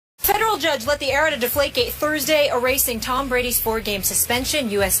Federal judge let the heir to Deflategate Thursday, erasing Tom Brady's 4-game suspension.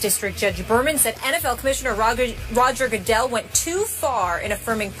 U.S. District Judge Berman said NFL Commissioner Roger Goodell went too far in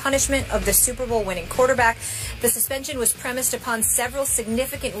affirming punishment of the Super Bowl winning quarterback. The suspension was premised upon several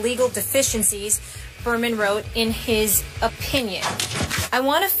significant legal deficiencies, Berman wrote in his opinion. I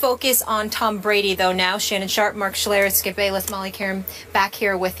want to focus on Tom Brady, though, now. Shannon Sharp, Mark Schler, Skip Bayless, Molly Karam back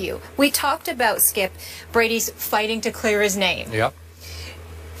here with you. We talked about, Skip, Brady's fighting to clear his name. Yep.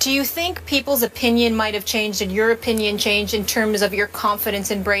 Do you think people's opinion might have changed and your opinion changed in terms of your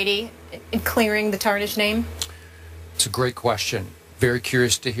confidence in Brady in clearing the tarnished name? It's a great question. Very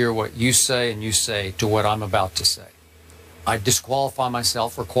curious to hear what you say and you say to what I'm about to say. I disqualify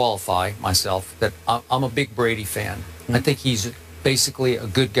myself or qualify myself that I'm a big Brady fan. Mm-hmm. I think he's basically a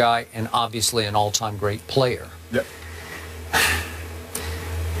good guy and obviously an all-time great player. Yep.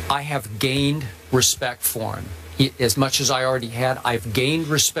 I have gained respect for him. As much as I already had, I've gained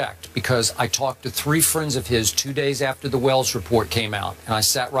respect because I talked to 3 friends of his 2 days after the Wells report came out. And I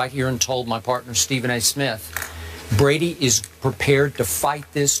sat right here and told my partner, Stephen A. Smith, Brady is prepared to fight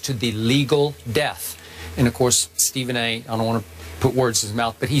this to the legal death. And of course, Stephen A., I don't want to put words in his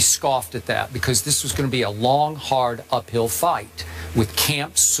mouth, but he scoffed at that because this was going to be a long, hard uphill fight with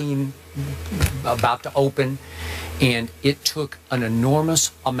camps soon about to open. And it took an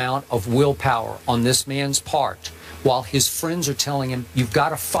enormous amount of willpower on this man's part while his friends are telling him, you've got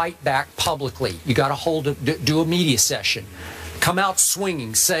to fight back publicly. You got to do a media session. Come out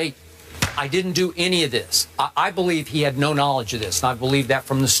swinging. Say, I didn't do any of this. I believe he had no knowledge of this, and I believe that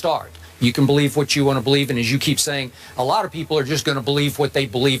from the start. You can believe what you want to believe, and as you keep saying, a lot of people are just going to believe what they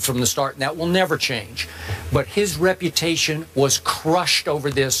believe from the start, and that will never change. But his reputation was crushed over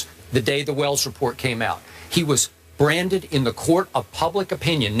this the day the Wells report came out. He was branded in the court of public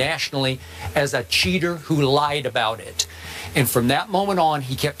opinion nationally as a cheater who lied about it. And from that moment on,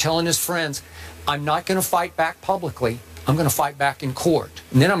 he kept telling his friends, I'm not going to fight back publicly. I'm going to fight back in court.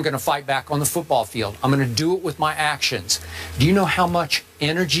 And then I'm going to fight back on the football field. I'm going to do it with my actions. Do you know how much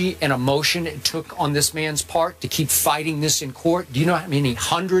energy and emotion it took on this man's part to keep fighting this in court? Do you know how many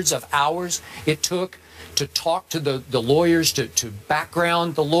hundreds of hours it took to talk to the lawyers, to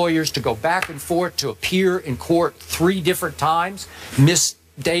background the lawyers, to go back and forth, to appear in court 3 different times, miss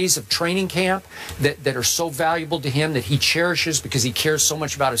days of training camp that are so valuable to him that he cherishes because he cares so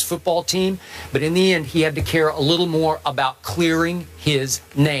much about his football team. But in the end, he had to care a little more about clearing his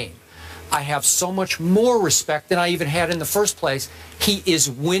name. I have so much more respect than I even had in the first place. He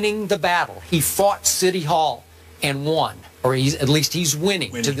is winning the battle. He fought City Hall and won, or at least he's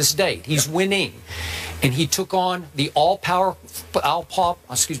winning to this date. He's winning. And he took on the all-powerful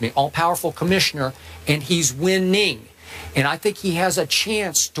commissioner, and he's winning. And I think he has a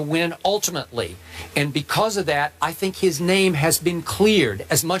chance to win ultimately. And because of that, I think his name has been cleared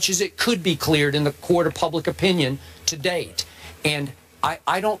as much as it could be cleared in the court of public opinion to date. And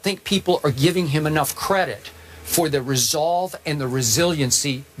I don't think people are giving him enough credit for the resolve and the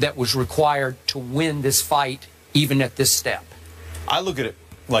resiliency that was required to win this fight, even at this step. I look at it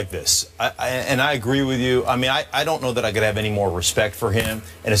like this, and I agree with you. I mean, I don't know that I could have any more respect for him.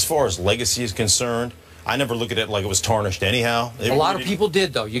 And as far as legacy is concerned, I never look at it like it was tarnished anyhow. A lot of people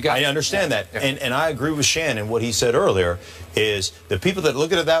did, though. I understand that. Yeah. And I agree with Shannon. What he said earlier is the people that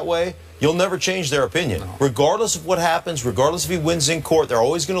look at it that way, you'll never change their opinion. No. Regardless of what happens, regardless if he wins in court, they're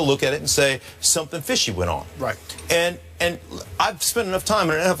always going to look at it and say something fishy went on. Right. And I've spent enough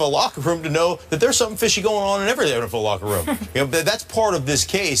time in an NFL locker room to know that there's something fishy going on in every NFL locker room. You know, that's part of this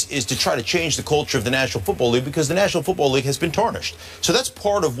case, is to try to change the culture of the National Football League, because the National Football League has been tarnished. So that's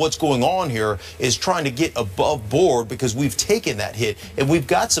part of what's going on here, is trying to get above board, because we've taken that hit and we've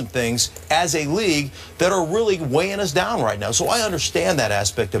got some things as a league that are really weighing us down right now. So I understand that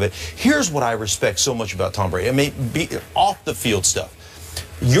aspect of it. Here's what I respect so much about Tom Brady. I mean, off the field stuff.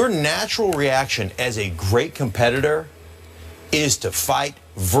 Your natural reaction as a great competitor is to fight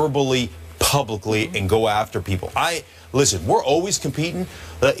verbally, publicly, and go after people. Listen, we're always competing.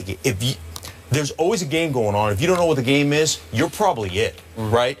 There's always a game going on. If you don't know what the game is, you're probably it,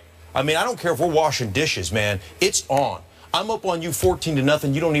 right? I mean, I don't care if we're washing dishes, man. It's on. I'm up on you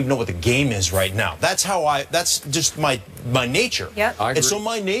 14-0. You don't even know what the game is right now. That's just my nature. Yep. And so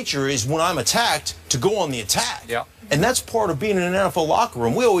my nature is, when I'm attacked, to go on the attack. Yep. And that's part of being in an NFL locker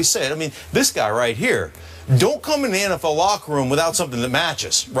room. We always say it. I mean, this guy right here, don't come in the NFL locker room without something that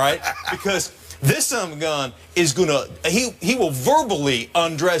matches, right? Because this son of a gun is gonna, he will verbally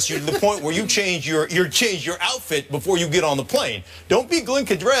undress you to the point where you change your outfit before you get on the plane. Don't be Glenn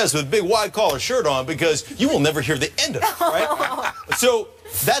Cadres with a big wide collar shirt on, because you will never hear the end of it, right? So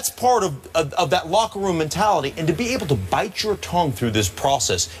That's part of that locker room mentality. And to be able to bite your tongue through this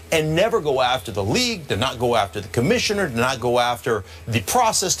process and never go after the league, to not go after the commissioner, to not go after the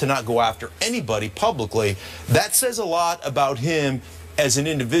process, to not go after anybody publicly, that says a lot about him as an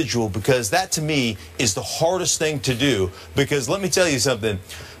individual, because that to me is the hardest thing to do. Because let me tell you something,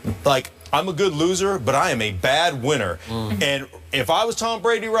 like, I'm a good loser, but I am a bad winner. And if I was Tom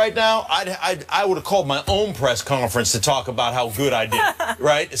Brady right now, I would have called my own press conference to talk about how good I did,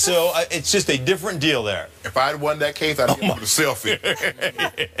 right? So it's just a different deal there. If I had won that case, I'd get him with a selfie.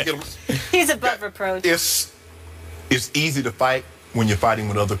 He's above reproach. It's easy to fight when you're fighting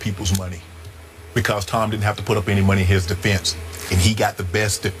with other people's money, because Tom didn't have to put up any money in his defense, and he got the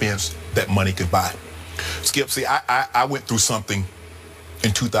best defense that money could buy. Skip, see, I went through something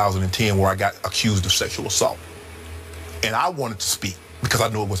in 2010 where I got accused of sexual assault. And I wanted to speak because I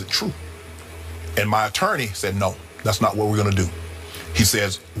knew it wasn't true. And my attorney said, no, that's not what we're going to do. He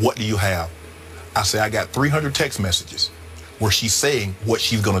says, what do you have? I say, I got 300 text messages where she's saying what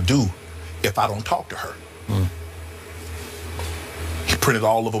she's going to do if I don't talk to her. He printed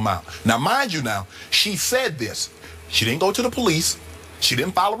all of them out. Now, mind you now, she said this. She didn't go to the police. She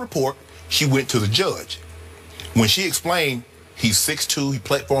didn't file a report. She went to the judge. When she explained, he's 6'2", he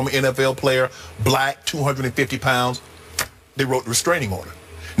played former NFL player, black, 250 pounds. They wrote the restraining order.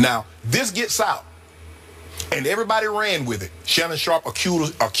 Now, this gets out, and everybody ran with it. Shannon Sharp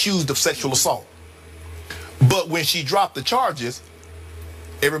accused of sexual assault. But when she dropped the charges,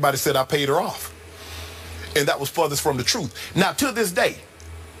 everybody said I paid her off. And that was furthest from the truth. Now, to this day,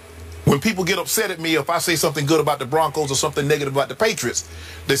 when people get upset at me if I say something good about the Broncos or something negative about the Patriots,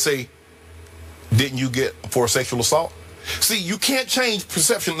 they say, didn't you get for a sexual assault? See, you can't change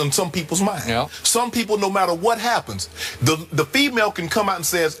perception in some people's mind. Yeah. Some people, no matter what happens, the female can come out and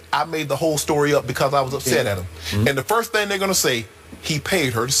says, I made the whole story up because I was upset at him. And the first thing they're going to say, he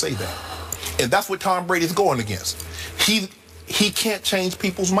paid her to say that. And that's what Tom Brady's going against. He can't change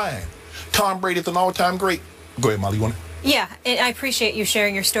people's mind. Tom Brady's an all-time great. Go ahead, Molly, you want to? Yeah, and I appreciate you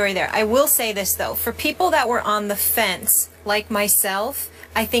sharing your story there. I will say this, though. For people that were on the fence, like myself,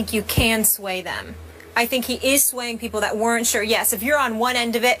 I think you can sway them. I think he is swaying people that weren't sure. Yes, if you're on one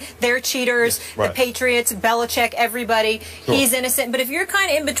end of it, they're cheaters, yes, right. The Patriots, Belichick, everybody, sure. He's innocent. But if you're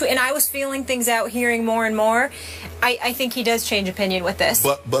kind of in between, and I was feeling things out, hearing more and more, I think he does change opinion with this.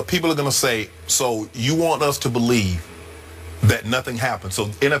 But people are going to say, so you want us to believe that nothing happened. So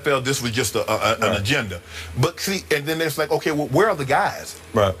NFL, this was just an agenda. But see, and then it's like, okay, well, where are the guys?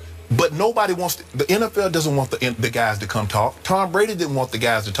 Right. But nobody wants to, the NFL doesn't want the guys to come talk. Tom Brady didn't want the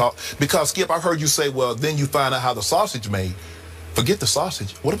guys to talk because, Skip, I heard you say, well, then you find out how the sausage made. Forget the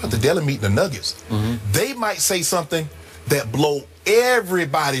sausage. What about the deli meat and the nuggets? They might say something that blow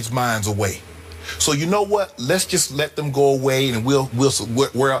everybody's minds away. So you know what? Let's just let them go away and we'll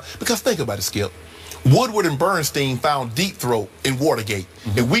because think about it, Skip. Woodward and Bernstein found deep throat in Watergate,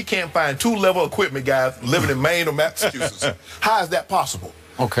 and we can't find two-level equipment guys living in Maine or Massachusetts. How is that possible?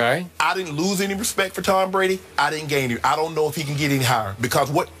 Okay. I didn't lose any respect for Tom Brady. I didn't gain any. I don't know if he can get any higher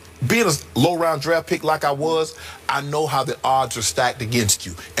because being a low-round draft pick like I was, I know how the odds are stacked against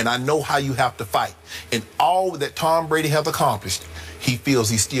you, and I know how you have to fight. And all that Tom Brady has accomplished, he feels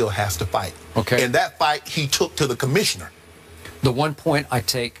he still has to fight. Okay. And that fight he took to the commissioner. The one point I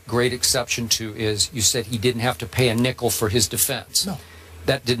take great exception to is you said he didn't have to pay a nickel for his defense. No.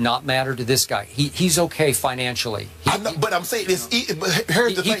 That did not matter to this guy. He's okay financially. But I'm saying this. But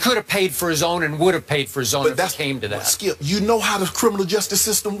here's the thing. He could have paid for his own and would have paid for his own if it came to that. Skip, you know how the criminal justice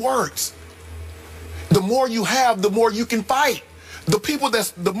system works. The more you have, the more you can fight.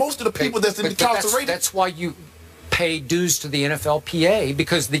 Most of the people that's incarcerated. That's why you pay dues to the NFLPA,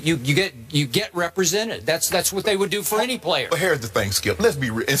 because you get represented. That's what they would do for any player. But here's the thing, Skip. Let's be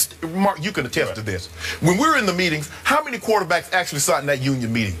real. Mark, you can attest to this. When we're in the meetings, how many quarterbacks actually sat in that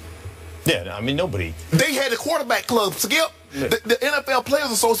union meeting? Yeah, I mean, nobody. They had a quarterback club, Skip. Yeah. The NFL Players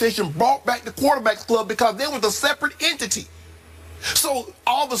Association brought back the quarterbacks club because they was a separate entity. So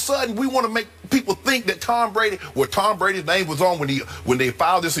all of a sudden, we want to make people think that Tom Brady's name was on when they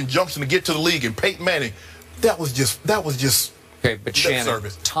filed this injunction to get to the league, and Peyton Manning. That was just okay, but Shannon,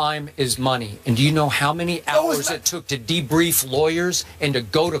 service. Time is money. And do you know how many hours it took to debrief lawyers and to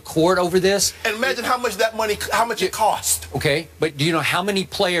go to court over this? And imagine how much it cost. Okay, but do you know how many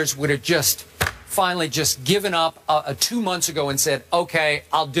players would have just finally just given up 2 months ago and said, okay,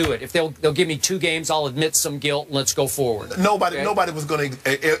 I'll do it. If they'll give me 2 games, I'll admit some guilt and let's go forward. Nobody was going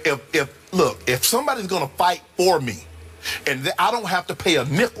to, if somebody's going to fight for me and I don't have to pay a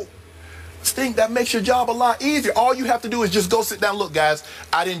nickel, Stink, that makes your job a lot easier. All you have to do is just go sit down. Look, guys,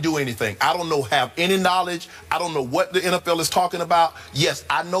 I didn't do anything. I don't have any knowledge. I don't know what the NFL is talking about. Yes,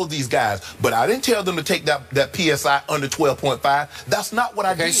 I know these guys, but I didn't tell them to take that PSI under 12.5. That's not what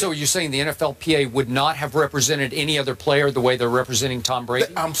I did. Okay, so you're saying the NFLPA would not have represented any other player the way they're representing Tom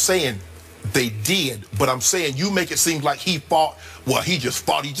Brady? I'm saying they did, but I'm saying you make it seem like he fought. Well, he just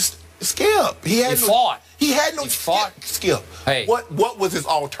fought. He just Skip. He fought. He had no Skip. Hey. What was his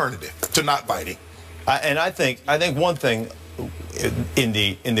alternative to not fighting? And I think one thing in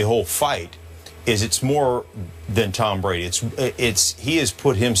the whole fight is it's more than Tom Brady. He has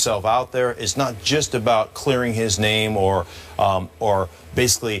put himself out there. It's not just about clearing his name or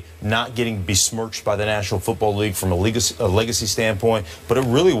basically not getting besmirched by the National Football League from a legacy standpoint, but it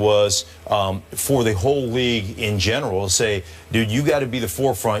really was for the whole league in general to say, dude, you got to be the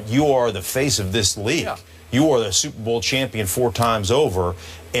forefront. You are the face of this league. Yeah. You are the Super Bowl champion 4 times over,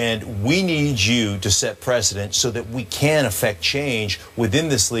 and we need you to set precedent so that we can affect change within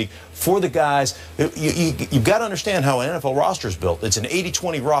this league for the guys. You've got to understand how an NFL roster is built. It's an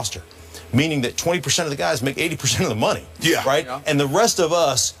 80-20 roster, meaning that 20% of the guys make 80% of the money. Yeah. Right? Yeah. And the rest of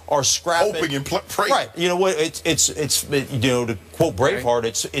us are scrapping. Hoping and praying. Right. You know what? It's you know, to quote Braveheart,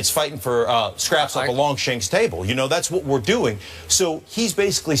 it's fighting for scraps off a Longshanks table. You know, that's what we're doing. So he's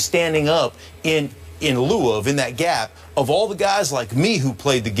basically standing up in lieu of, in that gap, of all the guys like me who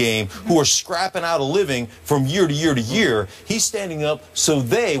played the game, who are scrapping out a living from year to year to year. He's standing up so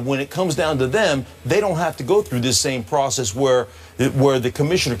when it comes down to them, they don't have to go through this same process where the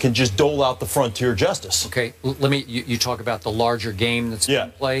commissioner can just dole out the frontier justice. Okay, let me, you talk about the larger game that's being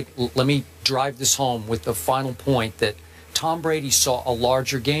played. Let me drive this home with the final point that Tom Brady saw a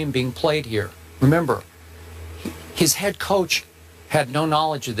larger game being played here. Remember, his head coach had no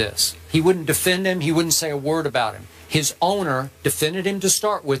knowledge of this. He wouldn't defend him. He wouldn't say a word about him. His owner defended him to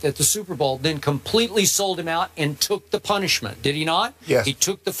start with at the Super Bowl, then completely sold him out and took the punishment. Did he not? Yes. He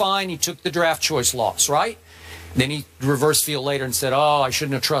took the fine. He took the draft choice loss, right? Then he reversed field later and said, oh, I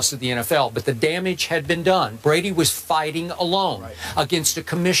shouldn't have trusted the NFL. But the damage had been done. Brady was fighting alone against a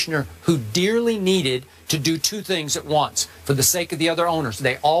commissioner who dearly needed to do 2 things at once for the sake of the other owners.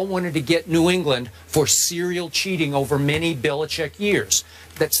 They all wanted to get New England for serial cheating over many Belichick years.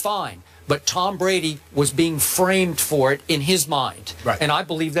 That's fine. But Tom Brady was being framed for it in his mind. Right. And I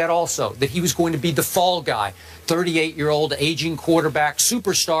believe that also, that he was going to be the fall guy, 38-year-old aging quarterback,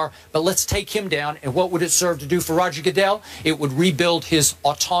 superstar, but let's take him down. And what would it serve to do for Roger Goodell? It would rebuild his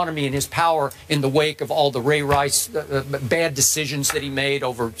autonomy and his power in the wake of all the Ray Rice bad decisions that he made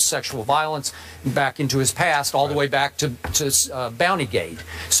over sexual violence back into his past, all the way back to Bountygate.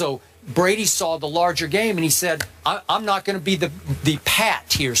 So Brady saw the larger game, and he said, I'm not going to be the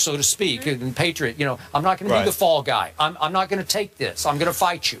Pat here, so to speak, and Patriot. You know, I'm not going to be the fall guy. I'm not going to take this. I'm going to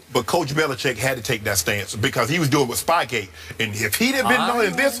fight you. But Coach Belichick had to take that stance because he was doing with Spygate. And if he'd have been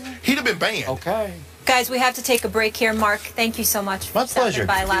knowing this, he'd have been banned. Okay. Guys, we have to take a break here. Mark, thank you so much for My pleasure. stopping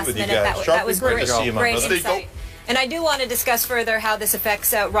by last minute. That was great. Great insight. And I do want to discuss further how this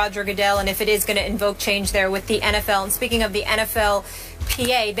affects Roger Goodell and if it is going to invoke change there with the NFL. And speaking of the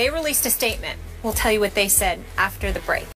NFLPA, they released a statement. We'll tell you what they said after the break.